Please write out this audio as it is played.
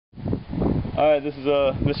Alright, this is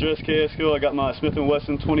MrSKSkill's. I got my Smith &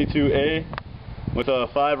 Wesson 22A with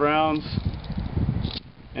 5 rounds,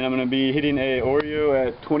 and I'm going to be hitting a Oreo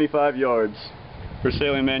at 25 yards for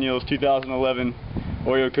Sailingmanuel's 2011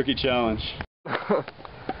 Oreo Cookie Challenge.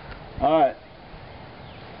 Alright.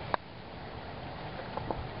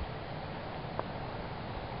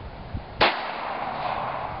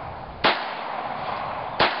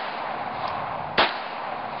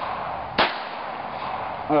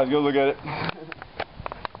 Alright, let's go look at it.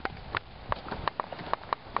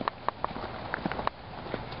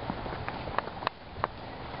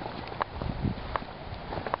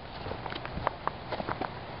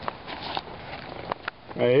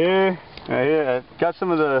 Right here. I got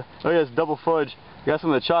some of the, oh yeah, it's double fudge. Got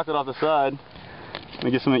some of the chocolate off the side.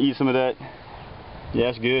 Let me eat some of that. Yeah,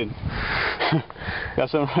 it's good. Got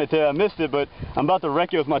some right there. I missed it, but I'm about to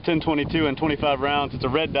wreck it with my 10-22 and 25 rounds. It's a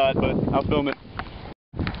red dot, but I'll film it.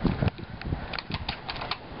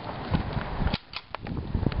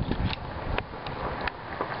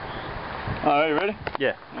 Alright, you ready?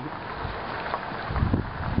 Yeah.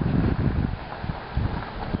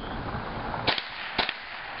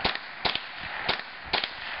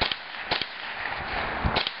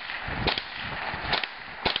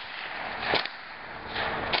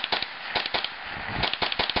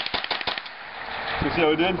 You see how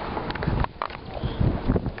we did?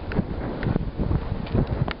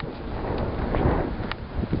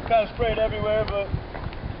 Kind of sprayed everywhere, but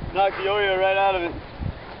knocked the Oreo right out of it.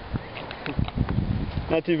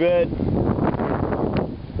 Not too bad.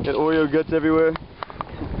 Got Oreo guts everywhere.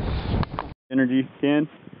 Energy can.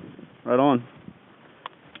 Right on.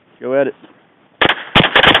 Go at it.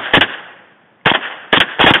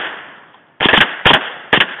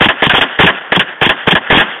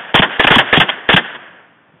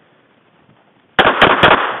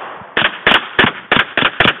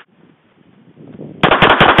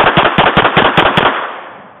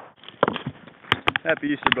 Happy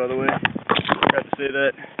Easter, by the way. Forgot to say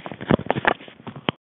that.